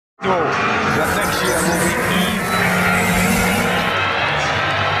sure that next year will be even.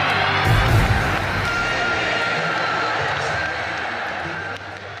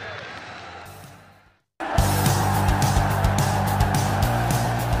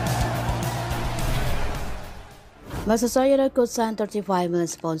 Manchester United could sign £35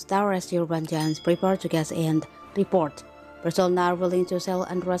 million star as European giants prepare to cash in. Report: Barcelona are willing to sell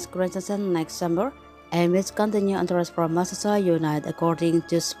Andreas Christensen next summer amidst continued interest from Manchester United, according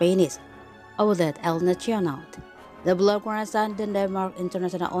to Spanish outlet El Nacional. The Blaugrana signed the Denmark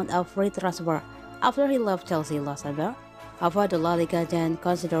international on a free transfer after he left Chelsea last summer. However, the La Liga then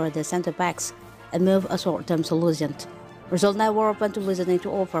considered the centre-backs and move a short-term solution. Barcelona were open to listening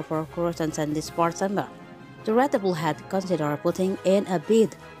to offer for Christensen this past summer. The Red Devil had considered putting in a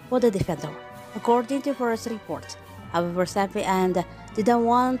bid for the defender, according to first reports. However, Xavi and didn't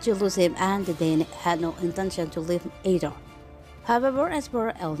want to lose him, and they had no intention to leave either. However, as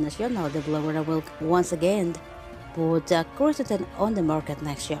per El Nacional, the Blaugrana will once again put Christensen on the market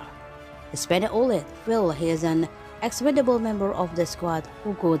next year. The Spanish outlet feel he is an expendable member of the squad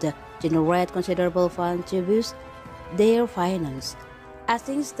who could generate considerable funds to boost their finance. As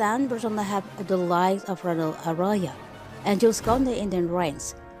things stand, Barcelona have the likes of Ronald Arroyo and Jules Koundé in their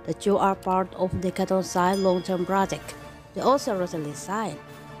ranks. The two are part of the Catalan side long-term project. They also recently signed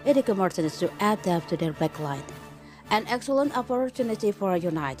Inigo Martinez to add depth to their backline, an excellent opportunity for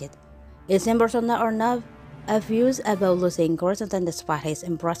United. It seems Barcelona are not amused about losing Christensen despite his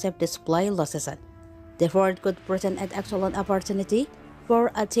impressive display last season. Therefore, it could present an excellent opportunity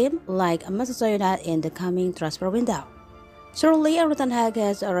for a team like Manchester United in the coming transfer window. Surely, Erik ten Hag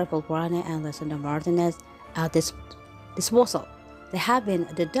has Rafael Varane and Lisandro Martinez at his disposal. They have been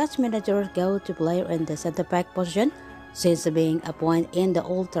the Dutch manager's go-to player in the centre-back position since being appointed in the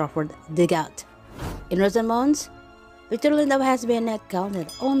Old Trafford dugout. In recent months, Victor Lindelof has been counted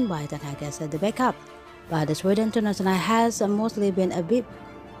on by ten Hag as the backup, but the Sweden international has mostly been a big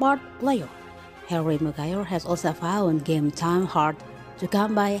part player. Harry Maguire has also found game time hard to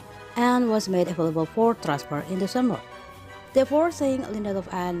come by and was made available for transfer in the summer. Therefore, seeing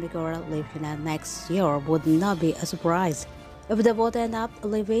Lindelof and Maguire leave United next year would not be a surprise. If they both end up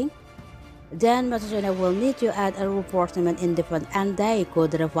leaving, then Manchester United will need to add a reinforcement in defense, and they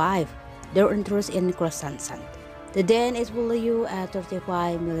could revive their interest in Christensen. The Dane is valued at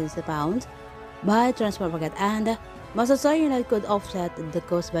 £35 million by transfer market, and Manchester United could offset the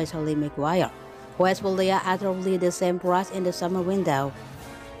cost by Harry Maguire, who has valued at roughly the same price in the summer window.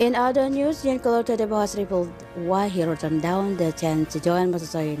 In other news, Giancarlo Tadebo has revealed why he turned down the chance to join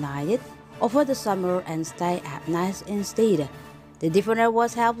Manchester United over the summer and stay at Nice instead. The defender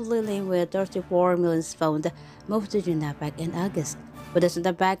was heavily linked with £34 million moved to United back in August, with the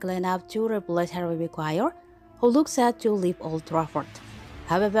centre-back lineup to replace Harry Maguire, who looks set to leave Old Trafford.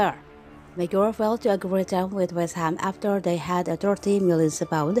 However, Maguire failed to agree terms with West Ham after they had a £30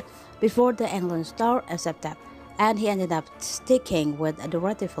 million before the England star accepted, and he ended up sticking with the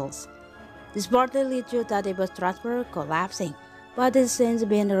Red Devils. This partly led to Tadebo's transfer collapsing, but it's since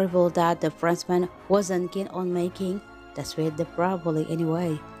been revealed that the Frenchman wasn't keen on making the switch probably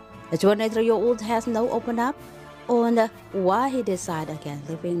anyway. The 23-year-old has now opened up on why he decided against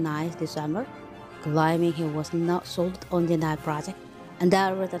leaving Nice this summer, claiming he was not sold on the United project and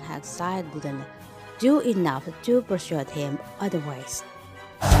that Erik ten Hag's side didn't do enough to persuade him otherwise.